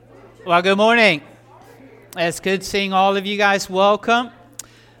Well, good morning. It's good seeing all of you guys. Welcome.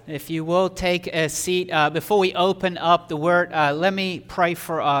 If you will take a seat. Before we open up the Word, let me pray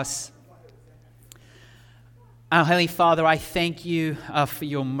for us. Our Heavenly Father, I thank you for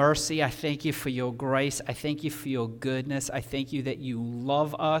your mercy. I thank you for your grace. I thank you for your goodness. I thank you that you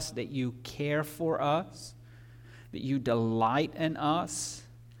love us, that you care for us, that you delight in us,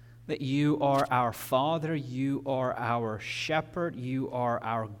 that you are our Father, you are our Shepherd, you are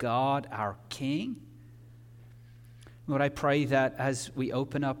our God, our King. Lord, I pray that as we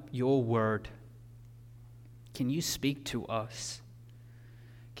open up your word, can you speak to us?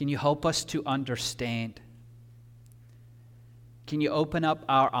 Can you help us to understand? Can you open up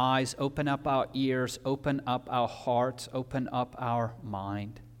our eyes, open up our ears, open up our hearts, open up our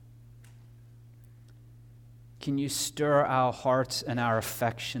mind? Can you stir our hearts and our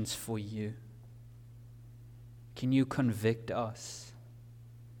affections for you? Can you convict us?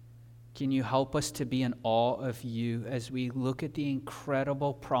 Can you help us to be in awe of you as we look at the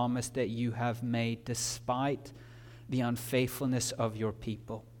incredible promise that you have made despite the unfaithfulness of your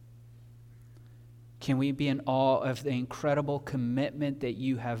people? Can we be in awe of the incredible commitment that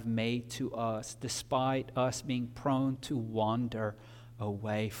you have made to us despite us being prone to wander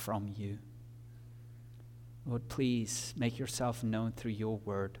away from you? Lord, please make yourself known through your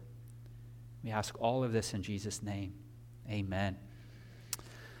word. We ask all of this in Jesus' name. Amen.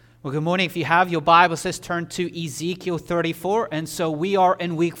 Well, good morning. If you have your Bibles, let's turn to Ezekiel 34. And so we are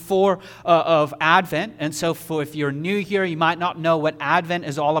in week 4 of Advent. And so if you're new here, you might not know what Advent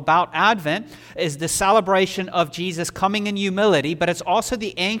is all about. Advent is the celebration of Jesus coming in humility, but it's also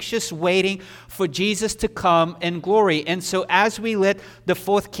the anxious waiting for Jesus to come in glory. And so as we lit the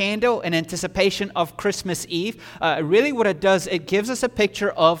 4th candle in anticipation of Christmas Eve, really what it does, it gives us a picture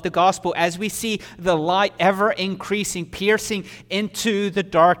of the gospel as we see the light ever increasing, piercing into the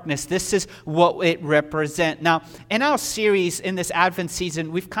darkness. This is what it represents. Now, in our series in this Advent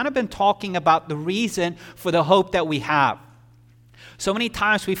season, we've kind of been talking about the reason for the hope that we have. So many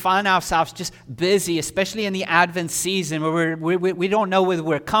times we find ourselves just busy, especially in the Advent season, where we don't know whether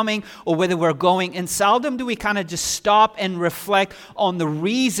we're coming or whether we're going. And seldom do we kind of just stop and reflect on the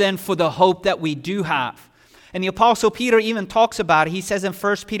reason for the hope that we do have. And the Apostle Peter even talks about it. He says in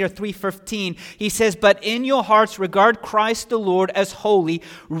 1 Peter 3:15, he says, "But in your hearts regard Christ the Lord as holy,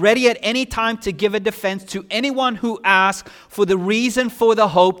 ready at any time to give a defense to anyone who asks for the reason for the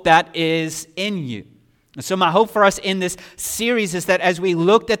hope that is in you." And so my hope for us in this series is that as we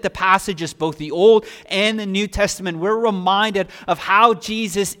looked at the passages, both the Old and the New Testament, we're reminded of how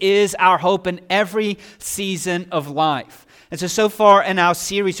Jesus is our hope in every season of life. And so far in our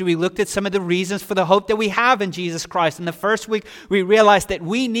series, we looked at some of the reasons for the hope that we have in Jesus Christ. In the first week, we realized that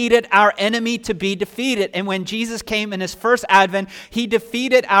we needed our enemy to be defeated. And when Jesus came in his first advent, he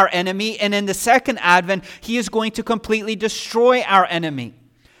defeated our enemy. And in the second advent, he is going to completely destroy our enemy.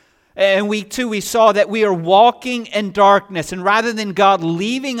 In week 2, we saw that we are walking in darkness. And rather than God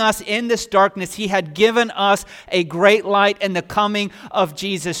leaving us in this darkness, he had given us a great light in the coming of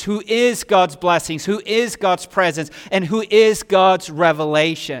Jesus, who is God's blessings, who is God's presence, and who is God's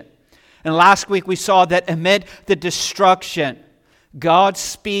revelation. And last week, we saw that amid the destruction, God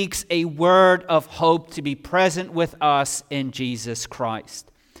speaks a word of hope to be present with us in Jesus Christ.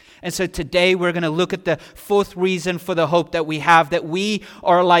 And so today we're going to look at the 4th reason for the hope that we have, that we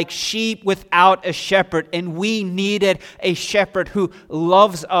are like sheep without a shepherd, and we needed a shepherd who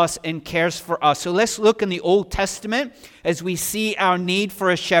loves us and cares for us. So let's look in the Old Testament as we see our need for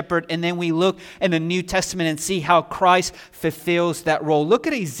a shepherd, and then we look in the New Testament and see how Christ fulfills that role. Look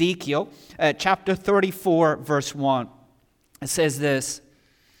at Ezekiel chapter 34, verse 1. It says this,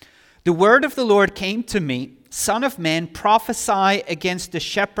 "The word of the Lord came to me, Son of man, prophesy against the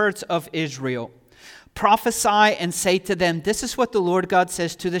shepherds of Israel. Prophesy and say to them, this is what the Lord God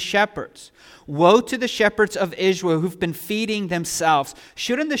says to the shepherds. Woe to the shepherds of Israel who've been feeding themselves.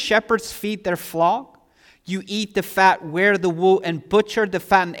 Shouldn't the shepherds feed their flock? You eat the fat, wear the wool, and butcher the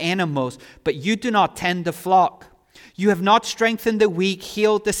fattened animals, but you do not tend the flock. You have not strengthened the weak,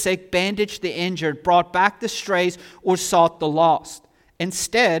 healed the sick, bandaged the injured, brought back the strays, or sought the lost.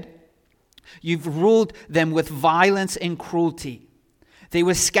 Instead, you've ruled them with violence and cruelty. They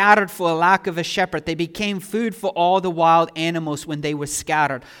were scattered for a lack of a shepherd. They became food for all the wild animals when they were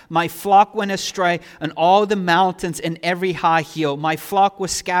scattered. My flock went astray on all the mountains and every high hill. My flock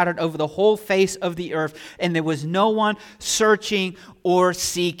was scattered over the whole face of the earth, and there was no one searching or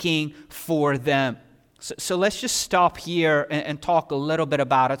seeking for them." So let's just stop here and talk a little bit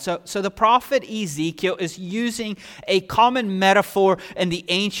about it. So the prophet Ezekiel is using a common metaphor in the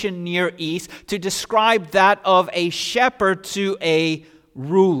ancient Near East to describe that of a shepherd to a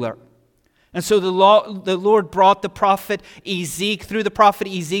ruler. And so the Lord brought the prophet Ezekiel, through the prophet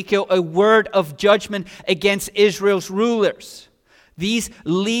Ezekiel, a word of judgment against Israel's rulers. These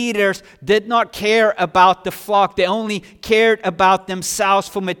leaders did not care about the flock. They only cared about themselves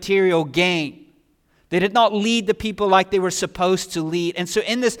for material gain. They did not lead the people like they were supposed to lead. And so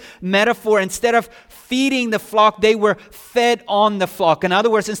in this metaphor, instead of feeding the flock, they were fed on the flock. In other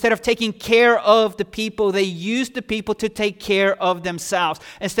words, instead of taking care of the people, they used the people to take care of themselves.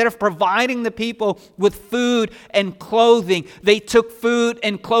 Instead of providing the people with food and clothing, they took food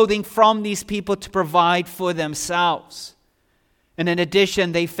and clothing from these people to provide for themselves. And in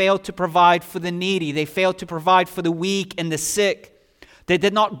addition, they failed to provide for the needy. They failed to provide for the weak and the sick. They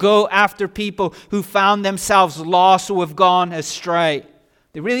did not go after people who found themselves lost or have gone astray.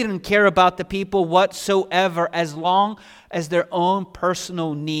 They really didn't care about the people whatsoever as long as their own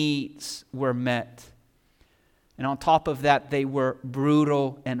personal needs were met. And on top of that, they were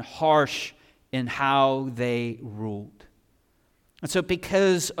brutal and harsh in how they ruled. And so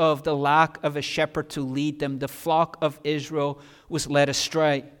because of the lack of a shepherd to lead them, the flock of Israel was led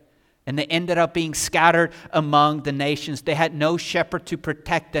astray. And they ended up being scattered among the nations. They had no shepherd to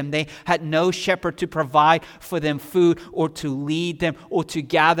protect them. They had no shepherd to provide for them food or to lead them or to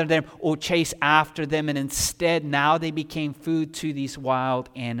gather them or chase after them. And instead, now they became food to these wild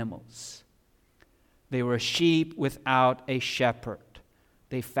animals. They were sheep without a shepherd.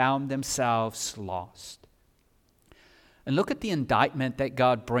 They found themselves lost. And look at the indictment that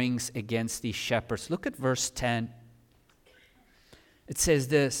God brings against these shepherds. Look at verse 10. It says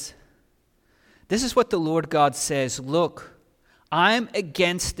this. This is what the Lord God says. Look, I am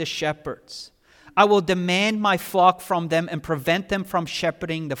against the shepherds. I will demand my flock from them and prevent them from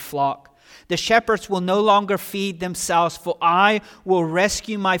shepherding the flock. The shepherds will no longer feed themselves, for I will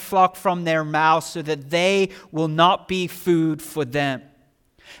rescue my flock from their mouths so that they will not be food for them.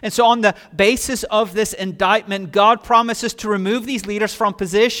 And so on the basis of this indictment, God promises to remove these leaders from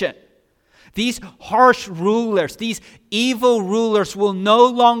position. These harsh rulers, these evil rulers will no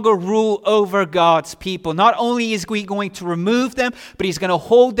longer rule over God's people. Not only is He going to remove them, but He's going to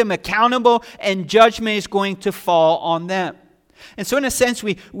hold them accountable and judgment is going to fall on them. And so in a sense,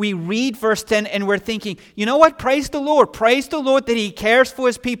 we read verse 10 and we're thinking, you know what? Praise the Lord. Praise the Lord that He cares for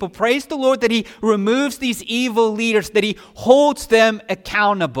His people. Praise the Lord that He removes these evil leaders, that He holds them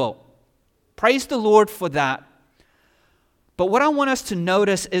accountable. Praise the Lord for that. But what I want us to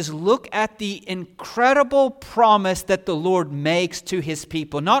notice is look at the incredible promise that the Lord makes to His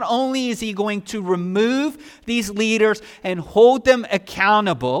people. Not only is He going to remove these leaders and hold them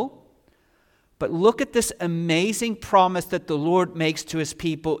accountable, but look at this amazing promise that the Lord makes to His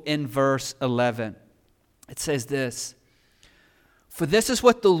people in verse 11. It says this, "For this is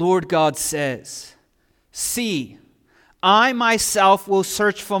what the Lord God says, see, I myself will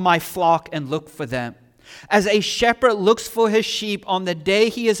search for my flock and look for them. As a shepherd looks for his sheep on the day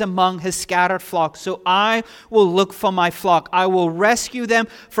he is among his scattered flock, so I will look for my flock. I will rescue them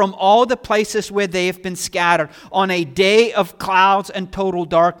from all the places where they have been scattered on a day of clouds and total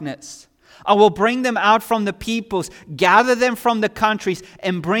darkness. I will bring them out from the peoples, gather them from the countries,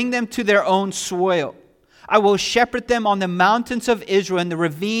 and bring them to their own soil. I will shepherd them on the mountains of Israel, in the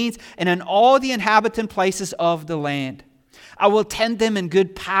ravines, and in all the inhabited places of the land. I will tend them in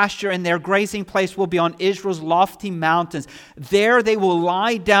good pasture, and their grazing place will be on Israel's lofty mountains. There they will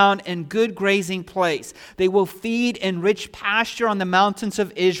lie down in good grazing place. They will feed in rich pasture on the mountains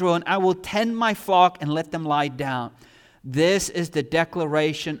of Israel, and I will tend my flock and let them lie down. This is the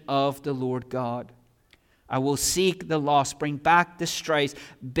declaration of the Lord God. I will seek the lost, bring back the strays,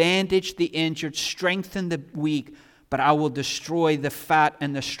 bandage the injured, strengthen the weak, but I will destroy the fat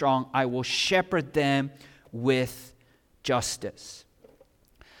and the strong. I will shepherd them with justice."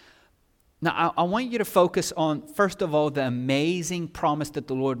 Now, I want you to focus on, first of all, the amazing promise that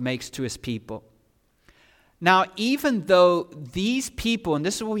the Lord makes to His people. Now, even though these people, and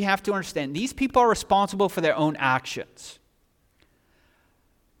this is what we have to understand, these people are responsible for their own actions.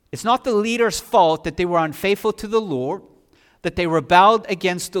 It's not the leader's fault that they were unfaithful to the Lord, that they rebelled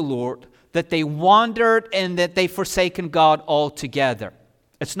against the Lord, that they wandered, and that they forsaken God altogether.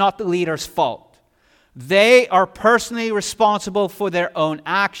 It's not the leader's fault. They are personally responsible for their own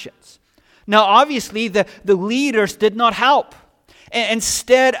actions. Now, obviously, the leaders did not help.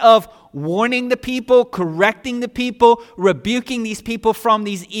 Instead of warning the people, correcting the people, rebuking these people from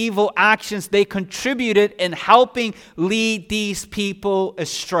these evil actions, they contributed in helping lead these people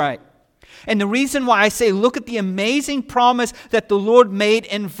astray. And the reason why I say look at the amazing promise that the Lord made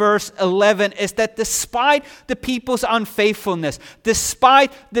in verse 11 is that despite the people's unfaithfulness,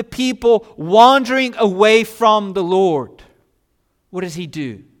 despite the people wandering away from the Lord, what does He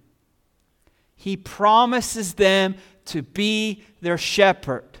do? He promises them to be their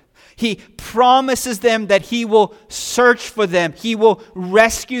shepherd. He promises them that He will search for them. He will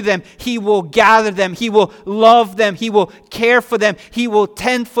rescue them. He will gather them. He will love them. He will care for them. He will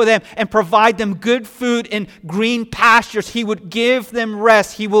tend for them and provide them good food in green pastures. He would give them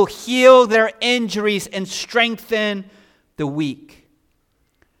rest. He will heal their injuries and strengthen the weak.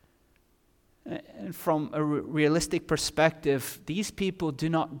 And from a realistic perspective, these people do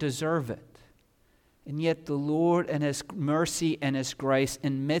not deserve it. And yet the Lord in His mercy and His grace,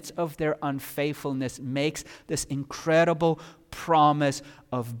 in midst of their unfaithfulness, makes this incredible promise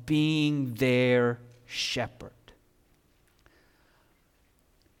of being their shepherd.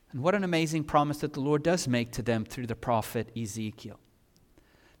 And what an amazing promise that the Lord does make to them through the prophet Ezekiel.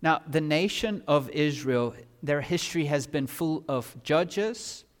 Now, the nation of Israel, their history has been full of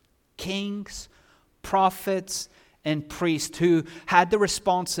judges, kings, prophets, and priests who had the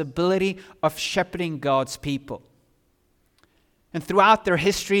responsibility of shepherding God's people. And throughout their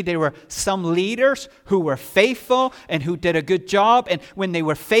history, there were some leaders who were faithful and who did a good job. And when they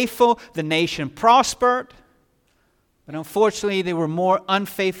were faithful, the nation prospered. But unfortunately, there were more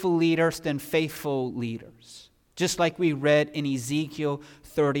unfaithful leaders than faithful leaders. Just like we read in Ezekiel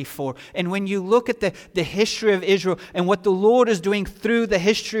 34. And when you look at the history of Israel and what the Lord is doing through the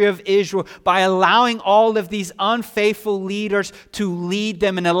history of Israel by allowing all of these unfaithful leaders to lead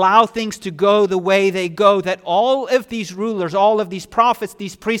them and allow things to go the way they go, that all of these rulers, all of these prophets,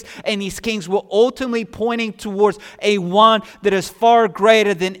 these priests, and these kings were ultimately pointing towards a one that is far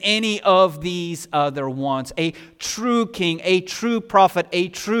greater than any of these other ones. A true king, a true prophet, a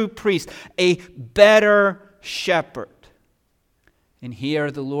true priest, a better shepherd. And here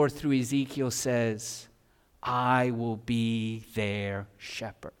the Lord through Ezekiel says, I will be their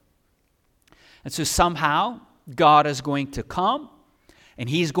shepherd. And so somehow God is going to come and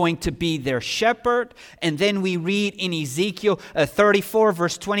He's going to be their shepherd. And then we read in Ezekiel 34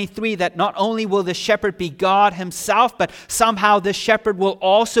 verse 23 that not only will the shepherd be God Himself, but somehow the shepherd will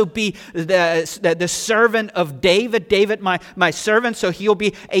also be the servant of David. David, my servant. So he'll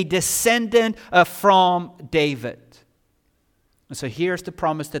be a descendant from David. And so here's the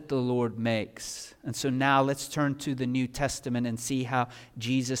promise that the Lord makes. And so now let's turn to the New Testament and see how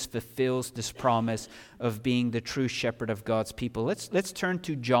Jesus fulfills this promise of being the true shepherd of God's people. Let's turn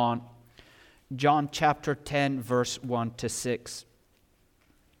to John chapter 10, verse 1 to 6.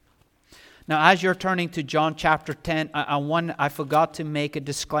 Now, as you're turning to John chapter 10, I forgot to make a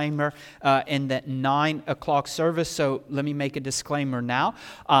disclaimer in that 9 o'clock service, so let me make a disclaimer now.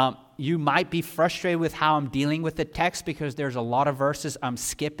 You might be frustrated with how I'm dealing with the text because there's a lot of verses I'm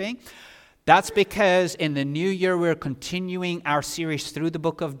skipping. That's because in the new year, we're continuing our series through the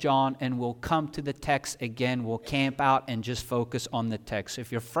book of John, and we'll come to the text again. We'll camp out and just focus on the text. So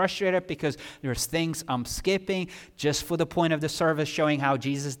if you're frustrated because there's things I'm skipping just for the point of the service, showing how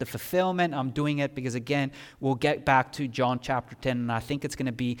Jesus is the fulfillment, I'm doing it because, again, we'll get back to John chapter 10, and I think it's going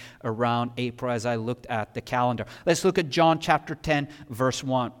to be around April as I looked at the calendar. Let's look at John chapter 10, verse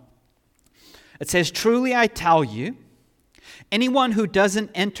 1. It says, "Truly I tell you, anyone who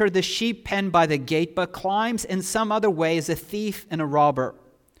doesn't enter the sheep pen by the gate but climbs in some other way is a thief and a robber.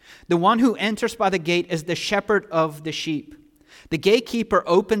 The one who enters by the gate is the shepherd of the sheep. The gatekeeper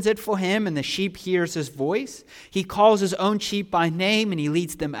opens it for him, and the sheep hears his voice. He calls his own sheep by name, and he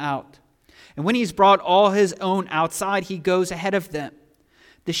leads them out. And when he's brought all his own outside, he goes ahead of them.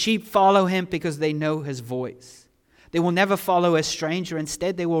 The sheep follow him because they know his voice. They will never follow a stranger.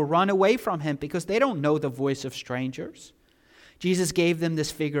 Instead, they will run away from him because they don't know the voice of strangers." Jesus gave them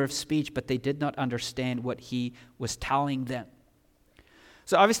this figure of speech, but they did not understand what He was telling them.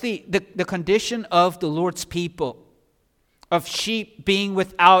 So obviously, the condition of the Lord's people, of sheep being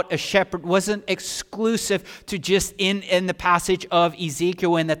without a shepherd, wasn't exclusive to just in the passage of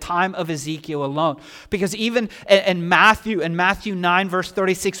Ezekiel, in the time of Ezekiel alone. Because even in Matthew 9 verse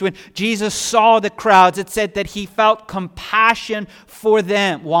 36, when Jesus saw the crowds, it said that He felt compassion for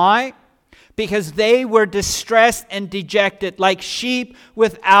them. Why? Because they were distressed and dejected, like sheep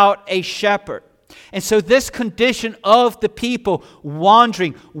without a shepherd. And so this condition of the people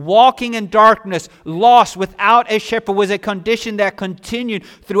wandering, walking in darkness, lost without a shepherd, was a condition that continued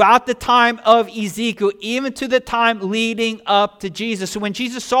throughout the time of Ezekiel, even to the time leading up to Jesus. So when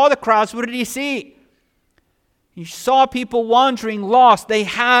Jesus saw the crowds, what did He see? He saw people wandering, lost. They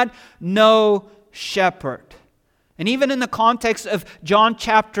had no shepherd. And even in the context of John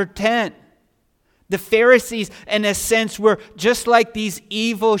chapter 10, the Pharisees, in a sense, were just like these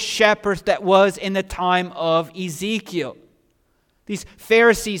evil shepherds that was in the time of Ezekiel. These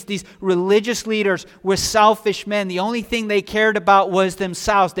Pharisees, these religious leaders were selfish men. The only thing they cared about was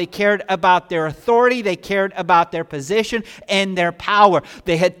themselves. They cared about their authority. They cared about their position and their power.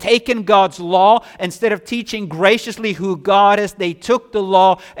 They had taken God's law. Instead of teaching graciously who God is, they took the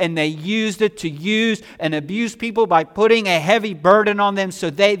law and they used it to use and abuse people by putting a heavy burden on them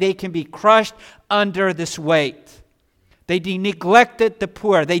so they can be crushed under this weight. They neglected the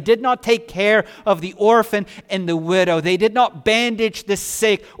poor. They did not take care of the orphan and the widow. They did not bandage the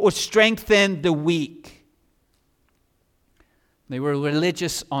sick or strengthen the weak. They were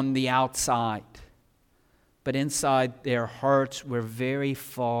religious on the outside, but inside their hearts were very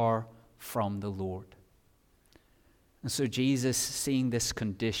far from the Lord. And so Jesus, seeing this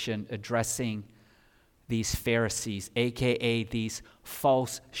condition, addressing these Pharisees, aka these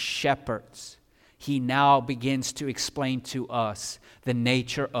false shepherds, he now begins to explain to us the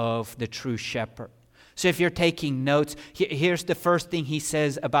nature of the true shepherd. So if you're taking notes, here's the first thing he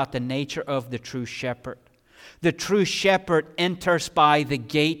says about the nature of the true shepherd. The true shepherd enters by the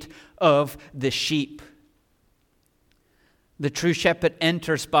gate of the sheep. The true shepherd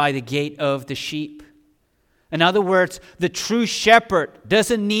enters by the gate of the sheep. In other words, the true shepherd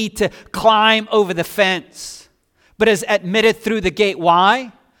doesn't need to climb over the fence, but is admitted through the gate.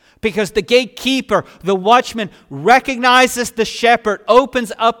 Why? Because the gatekeeper, the watchman, recognizes the shepherd,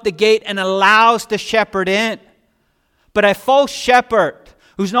 opens up the gate, and allows the shepherd in. But a false shepherd,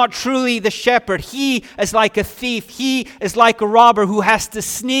 who's not truly the shepherd, he is like a thief. He is like a robber who has to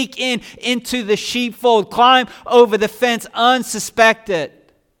sneak into the sheepfold, climb over the fence unsuspected,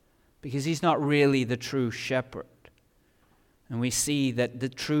 because he's not really the true shepherd. And we see that the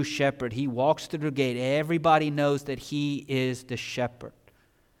true shepherd, he walks through the gate. Everybody knows that he is the shepherd.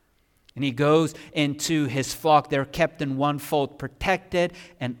 And he goes into his flock. They're kept in one fold, protected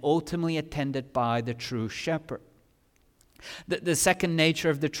and ultimately attended by the true shepherd. The second nature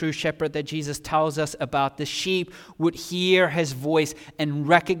of the true shepherd that Jesus tells us about, the sheep would hear his voice and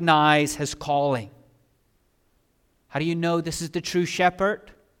recognize his calling. How do you know this is the true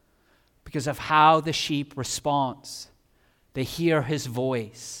shepherd? Because of how the sheep responds. They hear his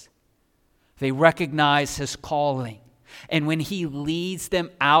voice. They recognize his calling. And when he leads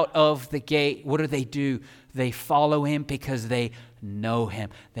them out of the gate, what do? They follow him because they know him.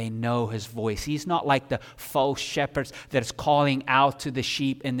 They know his voice. He's not like the false shepherds that is calling out to the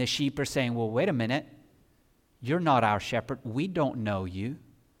sheep, and the sheep are saying, well, wait a minute. You're not our shepherd. We don't know you.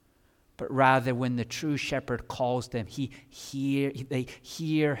 But rather, when the true shepherd calls them, they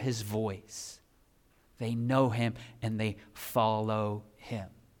hear his voice. They know him and they follow him.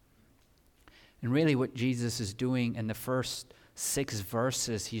 And really what Jesus is doing in the first 6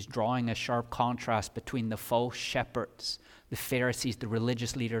 verses, he's drawing a sharp contrast between the false shepherds, the Pharisees, the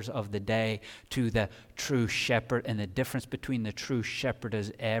religious leaders of the day, to the true shepherd. And the difference between the true shepherd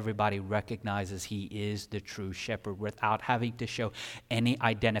is everybody recognizes he is the true shepherd without having to show any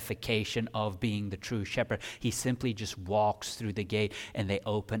identification of being the true shepherd. He simply just walks through the gate and they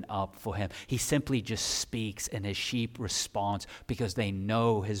open up for him. He simply just speaks and his sheep responds because they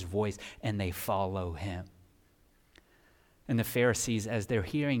know his voice and they follow him. And the Pharisees, as they're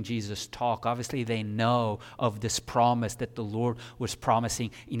hearing Jesus talk, obviously they know of this promise that the Lord was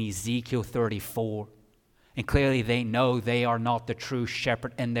promising in Ezekiel 34. And clearly they know they are not the true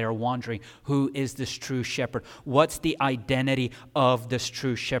shepherd, and they're wondering, who is this true shepherd? What's the identity of this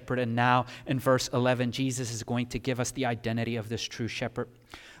true shepherd? And now in verse 11, Jesus is going to give us the identity of this true shepherd.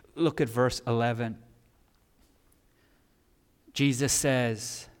 Look at verse 11. Jesus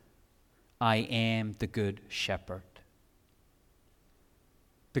says, I am the good shepherd.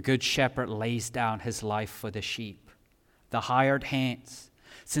 The good shepherd lays down his life for the sheep. The hired hands,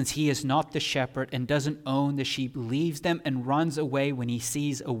 since he is not the shepherd and doesn't own the sheep, leaves them and runs away when he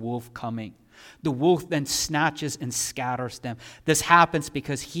sees a wolf coming. The wolf then snatches and scatters them. This happens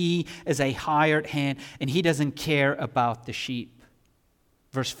because he is a hired hand and he doesn't care about the sheep.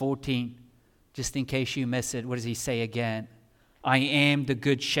 Verse 14, just in case you miss it, what does he say again? I am the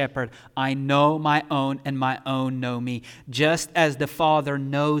good shepherd. I know my own, and my own know me. Just as the Father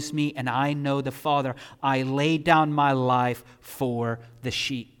knows me, and I know the Father, I lay down my life for the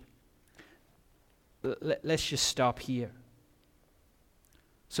sheep. Let's just stop here.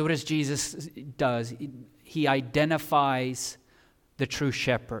 So what does Jesus does? He identifies the true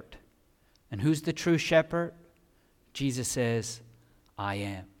shepherd. And who's the true shepherd? Jesus says, I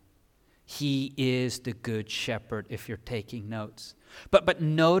am. He is the good shepherd, if you're taking notes. But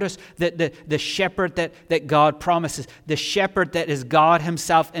notice that the shepherd that God promises, the shepherd that is God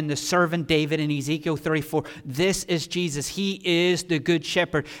himself and the servant David in Ezekiel 34, this is Jesus. He is the good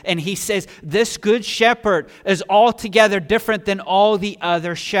shepherd. And he says this good shepherd is altogether different than all the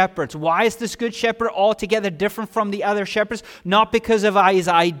other shepherds. Why is this good shepherd altogether different from the other shepherds? Not because of his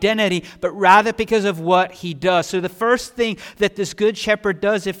identity, but rather because of what he does. So the first thing that this good shepherd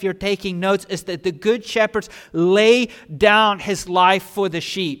does, if you're taking notes, is that the good shepherds lay down his life for the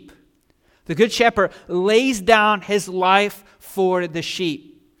sheep. The good shepherd lays down his life for the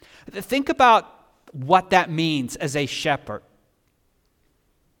sheep. Think about what that means as a shepherd.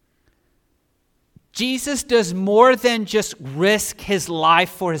 Jesus does more than just risk his life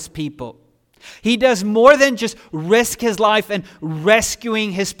for his people. He does more than just risk his life and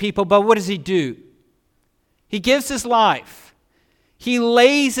rescuing his people. But what does he do? He gives his life. He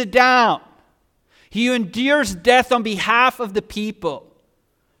lays it down. He endures death on behalf of the people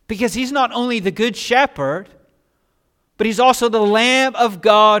because he's not only the good shepherd, but he's also the Lamb of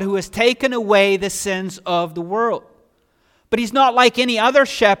God who has taken away the sins of the world. But he's not like any other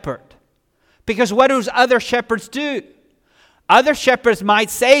shepherd, because what do other shepherds do? Other shepherds might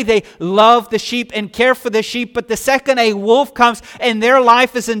say they love the sheep and care for the sheep, but the second a wolf comes and their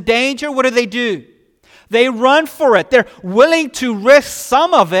life is in danger, what do? They run for it. They're willing to risk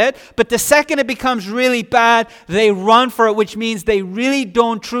some of it, but the second it becomes really bad, they run for it, which means they really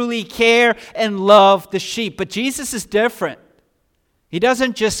don't truly care and love the sheep. But Jesus is different. He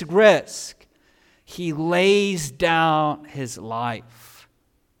doesn't just risk. He lays down his life.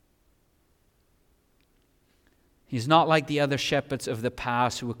 He's not like the other shepherds of the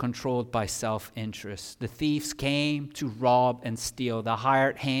past who were controlled by self-interest. The thieves came to rob and steal. The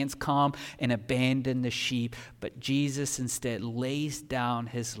hired hands come and abandon the sheep. But Jesus instead lays down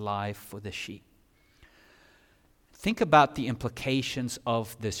his life for the sheep. Think about the implications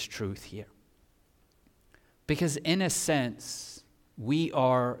of this truth here. Because in a sense, we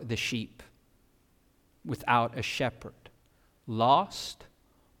are the sheep without a shepherd, lost,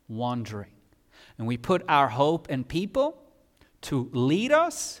 wandering. And we put our hope in people to lead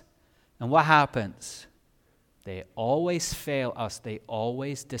us. And what happens? They always fail us. They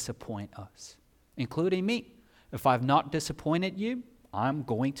always disappoint us, including me. If I've not disappointed you, I'm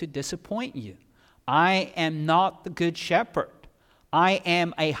going to disappoint you. I am not the good shepherd. I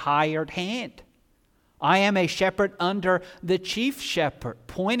am a hired hand. I am a shepherd under the chief shepherd,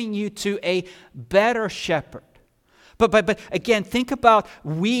 pointing you to a better shepherd. But again, think about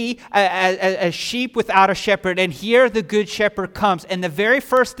we as sheep without a shepherd. And here the good shepherd comes. And the very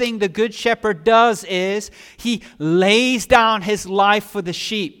first thing the good shepherd does is he lays down his life for the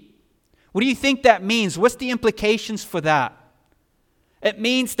sheep. What do you think that means? What's the implications for that? It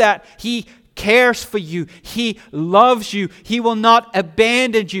means that he cares for you. He loves you. He will not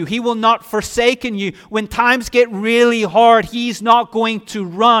abandon you. He will not forsake you. When times get really hard, he's not going to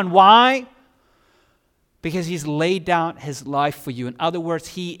run. Why? Because he's laid down his life for you. In other words,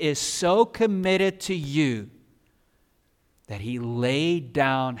 he is so committed to you that he laid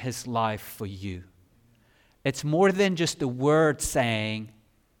down his life for you. It's more than just a word saying,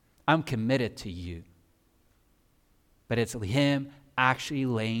 I'm committed to you. But it's him actually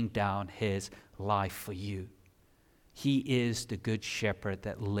laying down his life for you. He is the good shepherd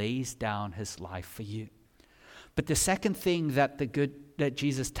that lays down his life for you. But the second thing that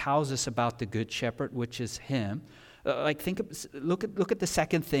Jesus tells us about the good shepherd, which is him, look at the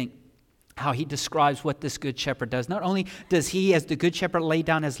second thing, how he describes what this good shepherd does. Not only does he, as the good shepherd, lay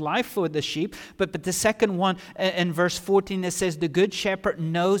down his life for the sheep, but the second one in verse 14, it says, the good shepherd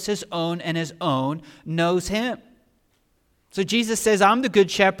knows his own and his own knows him. So Jesus says, I'm the good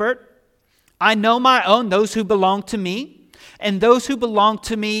shepherd. I know my own, those who belong to me, and those who belong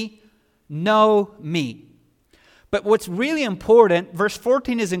to me know me. But what's really important, verse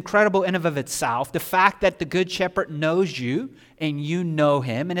 14 is incredible in and of itself. The fact that the good shepherd knows you and you know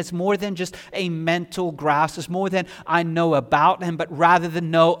him. And it's more than just a mental grasp. It's more than I know about him, but rather the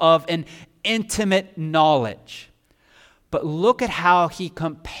know of an intimate knowledge. But look at how he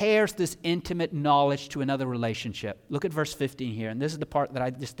compares this intimate knowledge to another relationship. Look at verse 15 here. And this is the part that I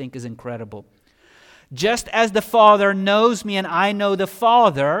just think is incredible. Just as the Father knows me and I know the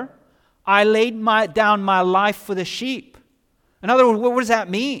Father, I laid down my life for the sheep. In other words, what does that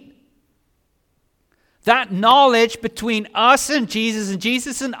mean? That knowledge between us and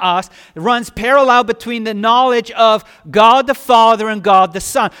Jesus and us runs parallel between the knowledge of God the Father and God the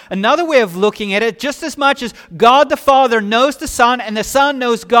Son. Another way of looking at it, just as much as God the Father knows the Son and the Son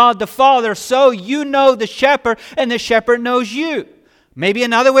knows God the Father, so you know the shepherd and the shepherd knows you. Maybe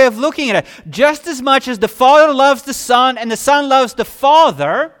another way of looking at it, just as much as the Father loves the Son and the Son loves the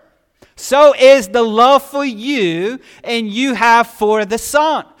Father, so is the love for you and you have for the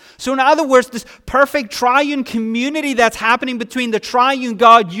Son. So in other words, this perfect triune community that's happening between the triune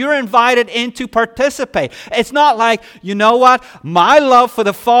God, you're invited in to participate. It's not like, you know what, my love for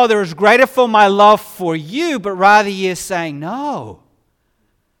the Father is greater than my love for you, but rather He is saying, no.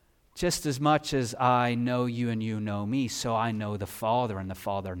 Just as much as I know you and you know me, so I know the Father and the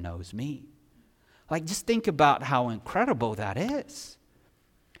Father knows me. Like, just think about how incredible that is.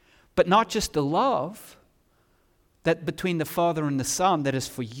 But not just the love that between the Father and the Son that is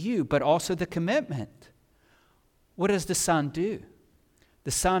for you, but also the commitment. What does the Son do? The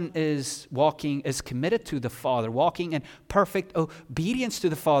Son is committed to the Father, walking in perfect obedience to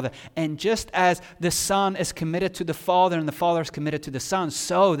the Father. And just as the Son is committed to the Father and the Father is committed to the Son,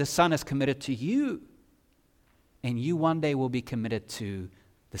 so the Son is committed to you. And you one day will be committed to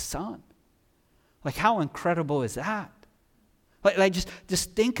the Son. Like, how incredible is that? Like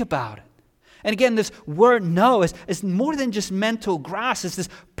just think about it. And again, this word know is more than just mental grasp. It's this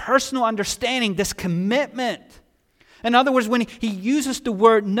personal understanding, this commitment. In other words, when he uses the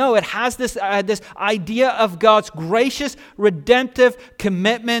word know, it has this idea of God's gracious, redemptive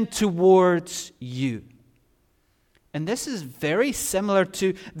commitment towards you. And this is very similar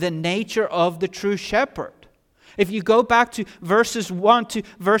to the nature of the true shepherd. If you go back to verses 1 to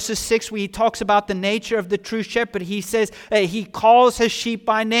verses 6, where he talks about the nature of the true shepherd, he says he calls his sheep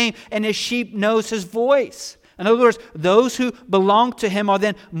by name and his sheep knows his voice. In other words, those who belong to him are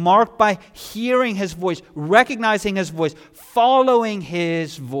then marked by hearing his voice, recognizing his voice, following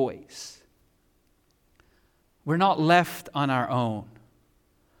his voice. We're not left on our own,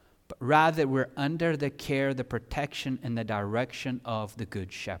 but rather we're under the care, the protection, and the direction of the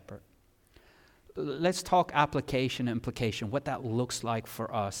Good Shepherd. Let's talk application and implication, what that looks like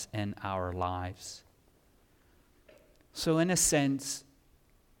for us in our lives. So in a sense,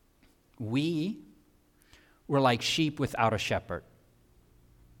 we were like sheep without a shepherd.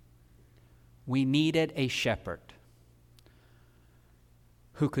 We needed a shepherd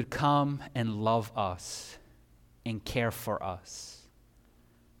who could come and love us and care for us,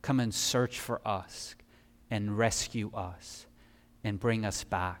 come and search for us and rescue us and bring us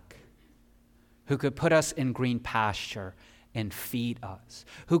back, who could put us in green pasture and feed us,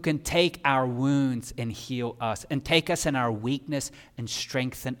 who can take our wounds and heal us, and take us in our weakness and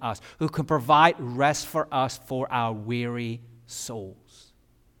strengthen us, who can provide rest for us for our weary souls.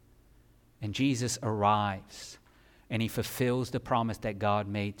 And Jesus arrives, and he fulfills the promise that God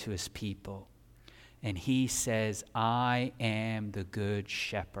made to his people. And he says, I am the good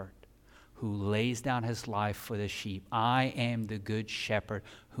shepherd who lays down his life for the sheep. I am the good shepherd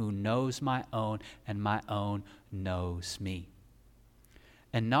who knows my own, and my own knows me.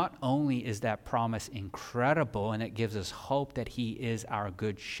 And not only is that promise incredible, and it gives us hope that he is our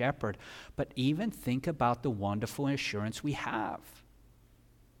good shepherd, but even think about the wonderful assurance we have.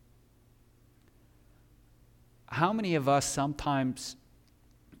 How many of us sometimes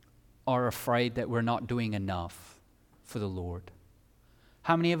are afraid that we're not doing enough for the Lord?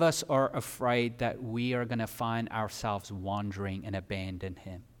 How many of us are afraid that we are going to find ourselves wandering and abandon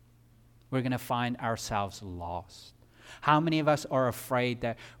him? We're going to find ourselves lost. How many of us are afraid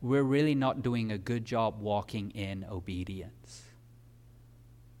that we're really not doing a good job walking in obedience?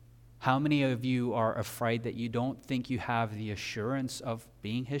 How many of you are afraid that you don't think you have the assurance of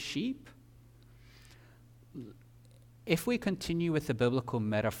being his sheep? If we continue with the biblical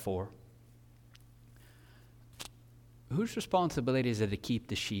metaphor, whose responsibility is it to keep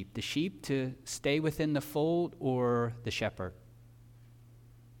the sheep? The sheep to stay within the fold, or the shepherd?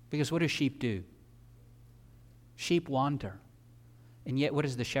 Because what do sheep do? Sheep wander. And yet what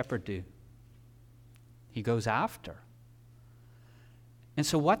does the shepherd do? He goes after. And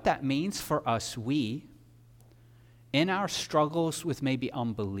so what that means for us, we, in our struggles with maybe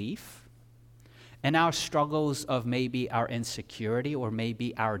unbelief, in our struggles of maybe our insecurity or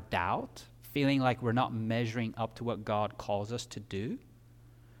maybe our doubt, feeling like we're not measuring up to what God calls us to do.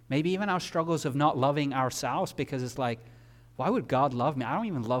 Maybe even our struggles of not loving ourselves, because it's like, why would God love me? I don't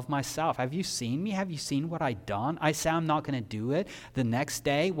even love myself. Have you seen me? Have you seen what I've done? I say I'm not going to do it. The next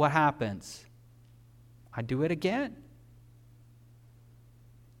day, what happens? I do it again.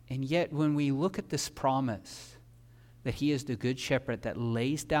 And yet when we look at this promise that he is the good shepherd that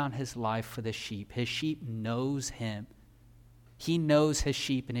lays down his life for the sheep, his sheep knows him. He knows his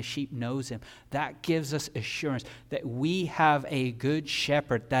sheep and his sheep knows him. That gives us assurance that we have a good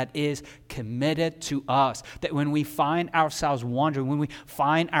shepherd that is committed to us. That when we find ourselves wandering, when we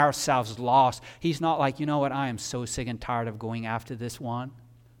find ourselves lost, he's not like, you know what, I am so sick and tired of going after this one.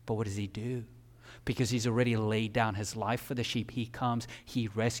 But what does he do? Because he's already laid down his life for the sheep. He comes, he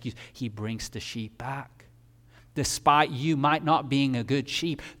rescues, he brings the sheep back. Despite you might not being a good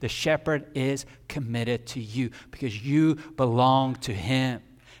sheep, the shepherd is committed to you because you belong to him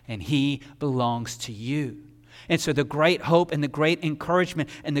and he belongs to you. And so the great hope and the great encouragement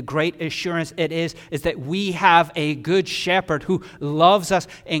and the great assurance is that we have a good shepherd who loves us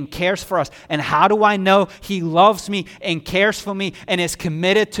and cares for us. And how do I know he loves me and cares for me and is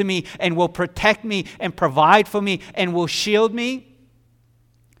committed to me and will protect me and provide for me and will shield me?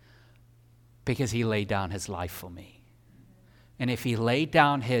 Because he laid down his life for me. And if he laid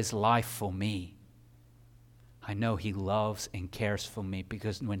down his life for me, I know he loves and cares for me,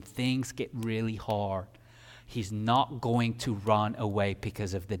 because when things get really hard, he's not going to run away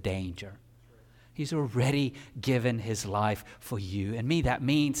because of the danger. He's already given his life for you and me. That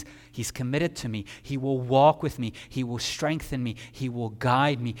means he's committed to me. He will walk with me. He will strengthen me. He will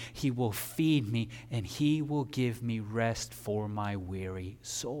guide me. He will feed me. And he will give me rest for my weary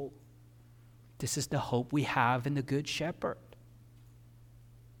soul. This is the hope we have in the Good Shepherd.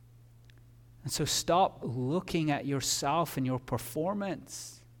 And so stop looking at yourself and your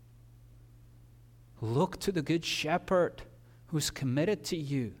performance. Look to the Good Shepherd who's committed to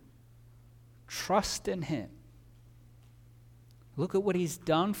you. Trust in him. Look at what he's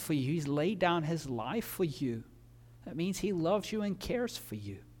done for you. He's laid down his life for you. That means he loves you and cares for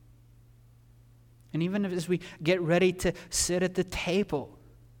you. And even as we get ready to sit at the table,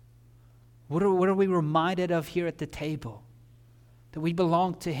 what are we reminded of here at the table? That we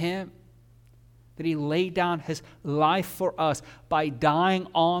belong to him. That he laid down his life for us by dying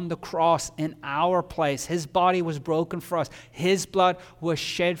on the cross in our place. His body was broken for us. His blood was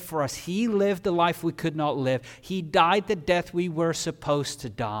shed for us. He lived the life we could not live. He died the death we were supposed to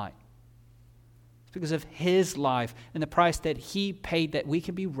die. It's because of his life and the price that he paid that we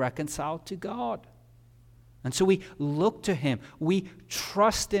can be reconciled to God. And so we look to him. We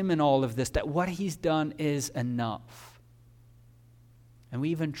trust him in all of this, that what he's done is enough. And we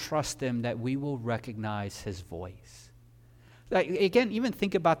even trust him that we will recognize his voice. Like, again, even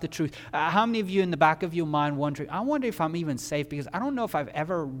think about the truth. How many of you in the back of your mind wondering, I wonder if I'm even safe because I don't know if I've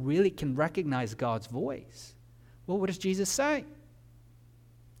ever really can recognize God's voice. Well, what does Jesus say?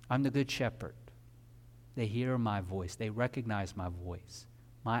 I'm the good shepherd. They hear my voice. They recognize my voice.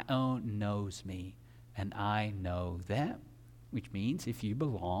 My own knows me. And I know them, which means if you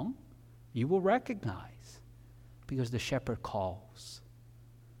belong, you will recognize, because the shepherd calls.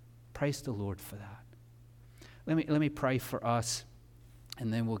 Praise the Lord for that. Let me pray for us,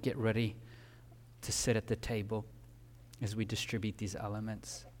 and then we'll get ready to sit at the table as we distribute these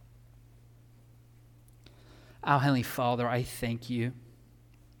elements. Our Heavenly Father, I thank you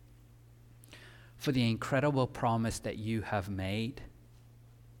for the incredible promise that you have made,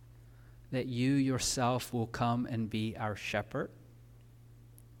 that you yourself will come and be our shepherd,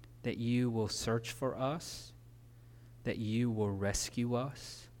 that you will search for us, that you will rescue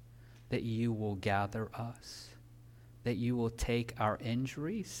us, that you will gather us, that you will take our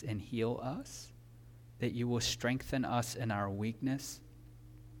injuries and heal us, that you will strengthen us in our weakness,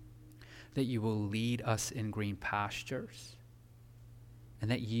 that you will lead us in green pastures,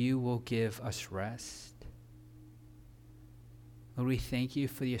 and that you will give us rest. Lord, we thank you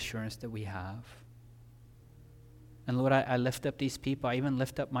for the assurance that we have. And Lord, I lift up these people. I even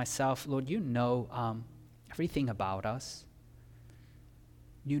lift up myself. Lord, you know everything about us.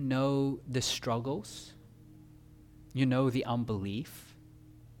 You know the struggles. You know the unbelief.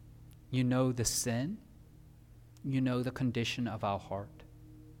 You know the sin. You know the condition of our heart.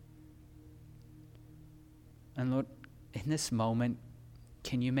 And Lord, in this moment,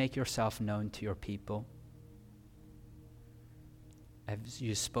 can you make yourself known to your people? Have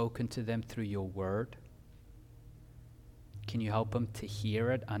you spoken to them through your word? Can you help them to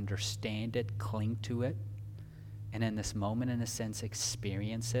hear it, understand it, cling to it, and in this moment, in a sense,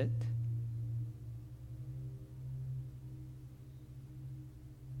 experience it?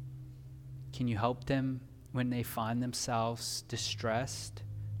 Can you help them when they find themselves distressed,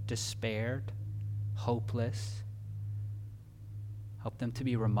 despaired, hopeless? Help them to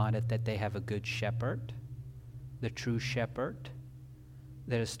be reminded that they have a good shepherd, the true shepherd,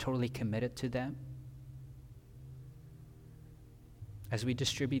 that is totally committed to them. As we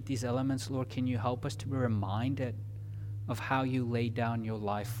distribute these elements, Lord, can you help us to be reminded of how you laid down your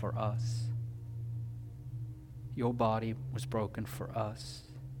life for us? Your body was broken for us.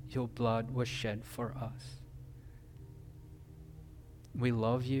 Your blood was shed for us. We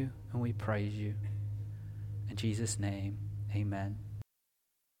love you and we praise you. In Jesus' name, amen.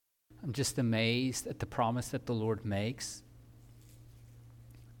 I'm just amazed at the promise that the Lord makes,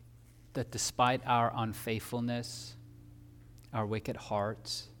 that despite our unfaithfulness, our wicked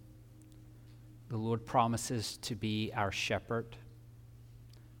hearts, the Lord promises to be our shepherd,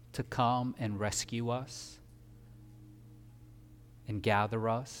 to come and rescue us and gather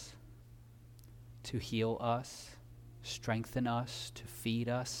us, to heal us, strengthen us, to feed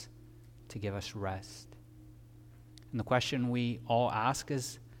us, to give us rest. And the question we all ask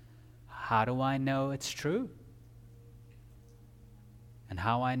is, how do I know it's true? And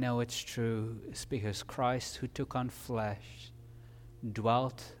how I know it's true is because Christ, who took on flesh,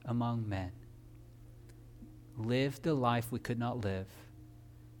 dwelt among men, lived the life we could not live,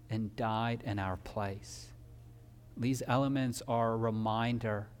 and died in our place. These elements are a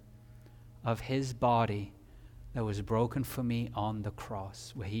reminder of his body that was broken for me on the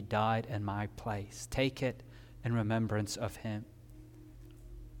cross, where he died in my place. Take it in remembrance of him.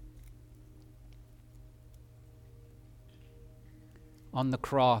 On the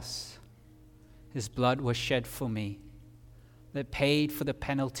cross, his blood was shed for me, that paid for the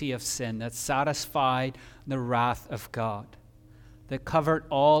penalty of sin, that satisfied the wrath of God, that covered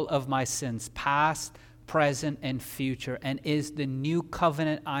all of my sins, past, present, and future, and is the new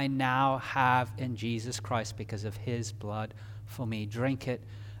covenant I now have in Jesus Christ because of his blood for me. Drink it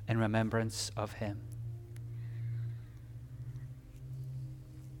in remembrance of him.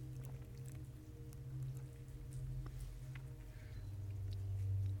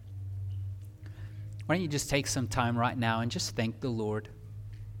 Why don't you just take some time right now and just thank the Lord.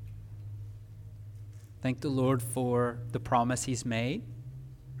 Thank the Lord for the promise he's made.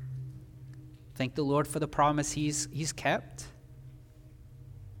 Thank the Lord for the promise he's kept.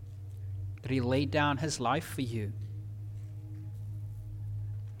 That he laid down his life for you.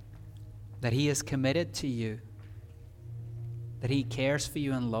 That he is committed to you. That he cares for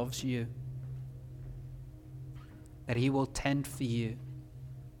you and loves you. That he will tend for you.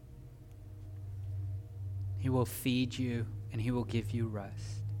 He will feed you and he will give you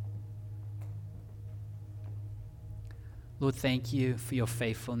rest. Lord, thank you for your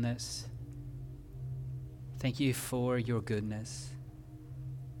faithfulness. Thank you for your goodness.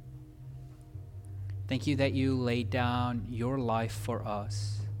 Thank you that you laid down your life for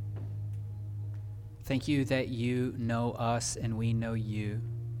us. Thank you that you know us and we know you.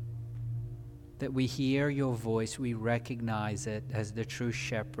 That we hear your voice, we recognize it as the true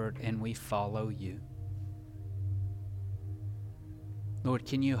shepherd, and we follow you. Lord,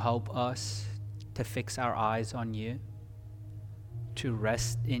 can you help us to fix our eyes on you, to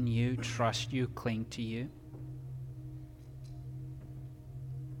rest in you, trust you, cling to you?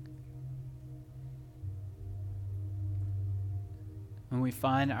 When we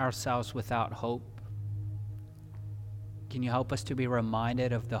find ourselves without hope, can you help us to be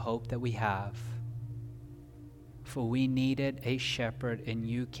reminded of the hope that we have? For we needed a shepherd, and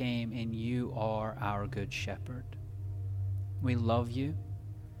you came, and you are our good shepherd. We love you,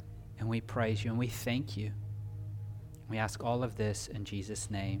 and we praise you, and we thank you. We ask all of this in Jesus'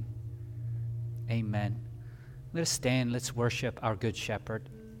 name. Amen. Let us stand. Let's worship our good shepherd.